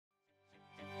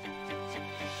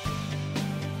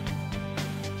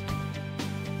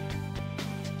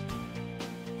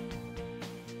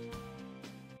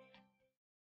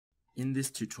In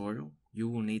this tutorial, you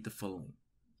will need the following: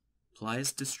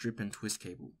 pliers to strip and twist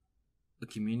cable, a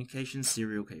communication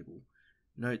serial cable.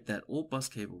 Note that all bus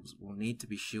cables will need to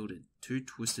be shielded 2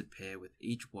 twisted pair with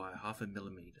each wire 0.5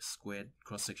 mm squared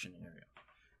cross-section area.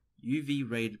 UV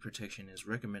rated protection is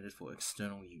recommended for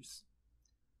external use.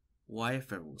 Wire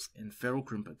ferrules and ferrule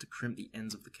crimper to crimp the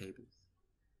ends of the cable.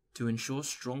 To ensure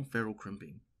strong ferrule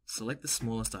crimping, select the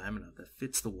smallest diameter that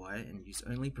fits the wire and use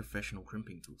only professional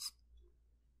crimping tools.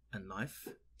 A knife,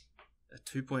 a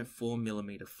 2.4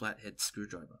 mm flathead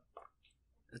screwdriver,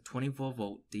 a 24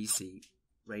 volt DC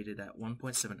rated at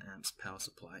 1.7 amps power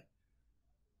supply,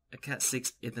 a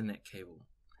Cat6 Ethernet cable,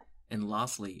 and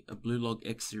lastly a Bluelog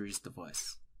X series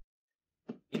device.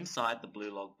 Inside the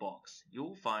Bluelog box, you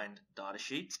will find data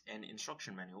sheets and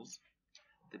instruction manuals,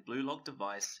 the Bluelog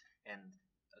device, and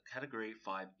a Category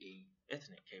 5E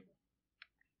Ethernet cable.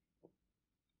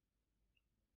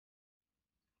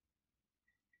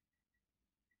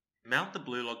 Mount the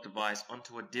Bluelog device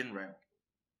onto a DIN rail.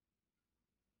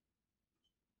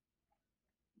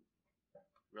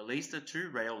 Release the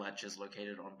 2 rail latches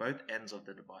located on both ends of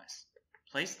the device.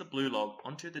 Place the Bluelog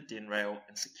onto the DIN rail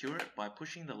and secure it by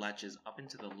pushing the latches up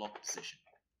into the lock position.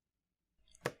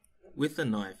 With a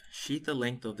knife, sheath the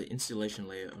length of the insulation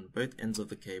layer on both ends of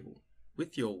the cable.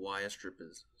 With your wire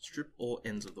strippers, strip all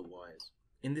ends of the wires.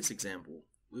 In this example,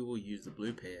 we will use the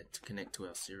blue pair to connect to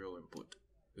our serial input.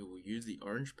 We will use the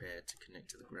orange pair to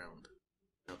connect to the ground.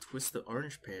 Now twist the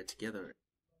orange pair together.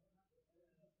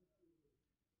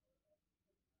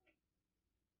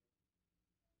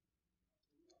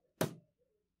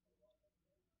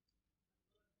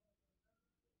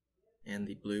 And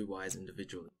the blue wires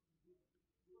individually.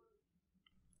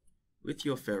 With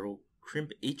your ferrule,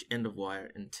 crimp each end of wire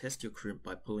and test your crimp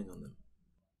by pulling on them.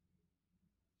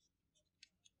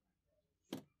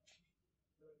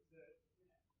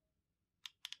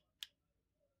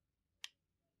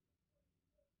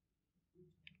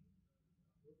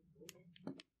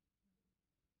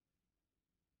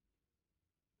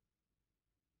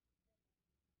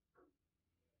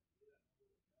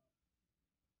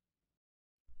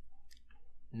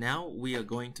 Now we are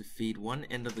going to feed one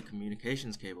end of the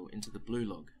communications cable into the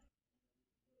Bluelog.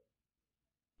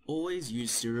 Always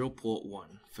use serial port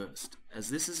 1 first, as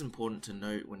this is important to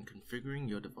note when configuring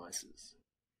your devices.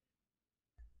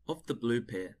 Of the blue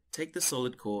pair, take the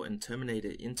solid core and terminate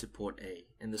it into port A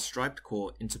and the striped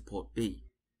core into port B.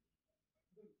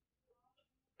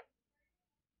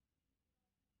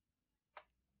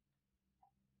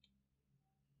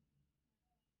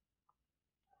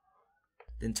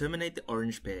 Then terminate the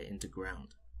orange pair into ground.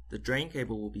 The drain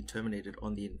cable will be terminated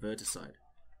on the inverter side.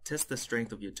 Test the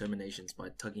strength of your terminations by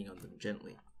tugging on them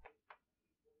gently.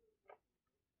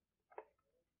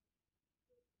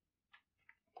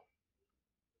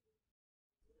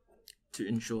 To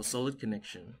ensure solid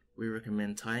connection, we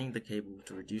recommend tying the cable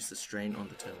to reduce the strain on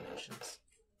the terminations.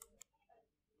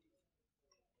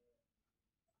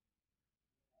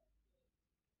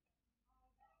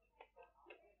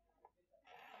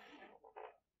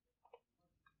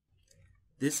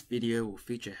 This video will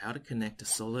feature how to connect a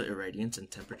solar irradiance and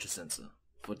temperature sensor.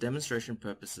 For demonstration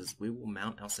purposes, we will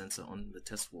mount our sensor on the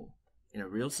test wall. In a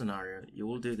real scenario, you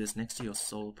will do this next to your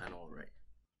solar panel array.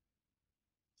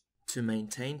 To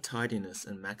maintain tidiness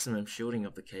and maximum shielding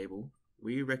of the cable,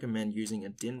 we recommend using a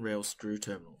DIN rail screw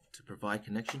terminal to provide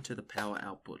connection to the power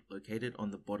output located on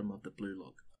the bottom of the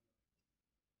Bluelog.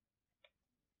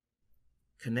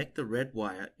 Connect the red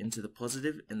wire into the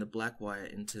positive and the black wire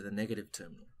into the negative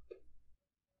terminal.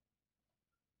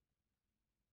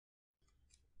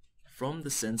 From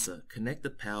the sensor, connect the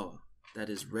power, that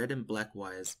is red and black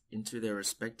wires, into their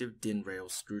respective DIN rail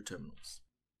screw terminals.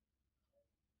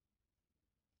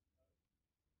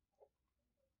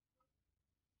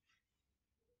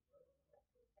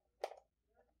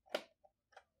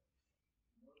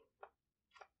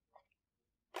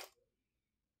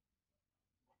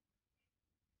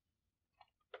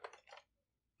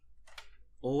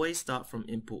 Always start from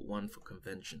input 1 for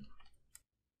convention.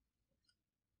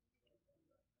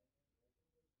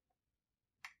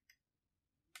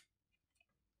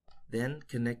 Then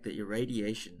connect the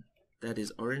irradiation, that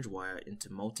is orange wire, into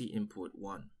multi-input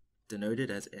 1, denoted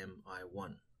as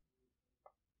MI1.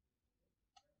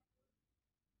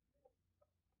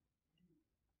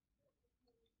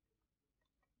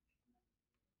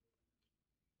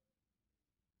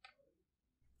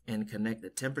 And connect the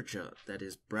temperature, that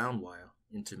is brown wire,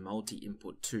 into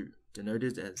multi-input 2,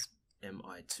 denoted as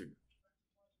MI2.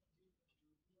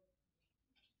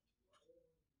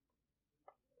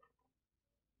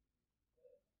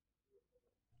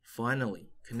 Finally,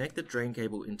 connect the drain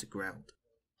cable into ground.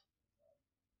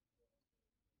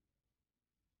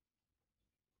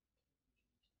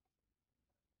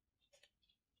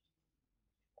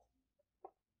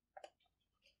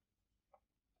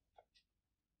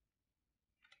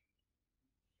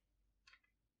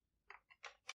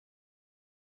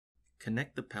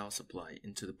 Connect the power supply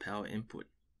into the power input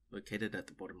located at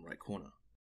the bottom right corner.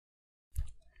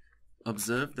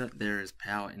 Observe that there is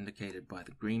power indicated by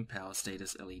the green power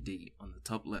status LED on the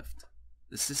top left.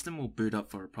 The system will boot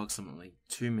up for approximately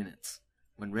 2 minutes.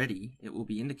 When ready, it will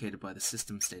be indicated by the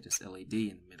system status LED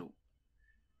in the middle.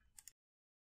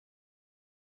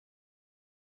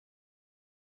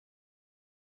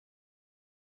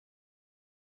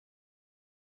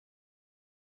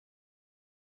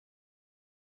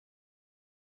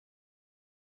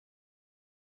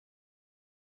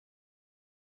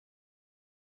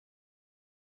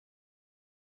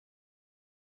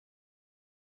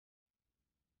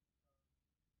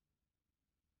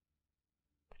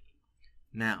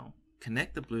 Now,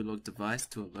 connect the BlueLog device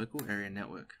to a local area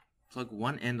network. Plug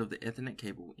one end of the Ethernet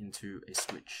cable into a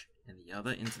switch and the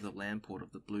other into the LAN port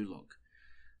of the BlueLog.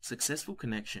 Successful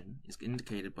connection is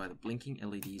indicated by the blinking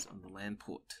LEDs on the LAN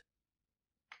port.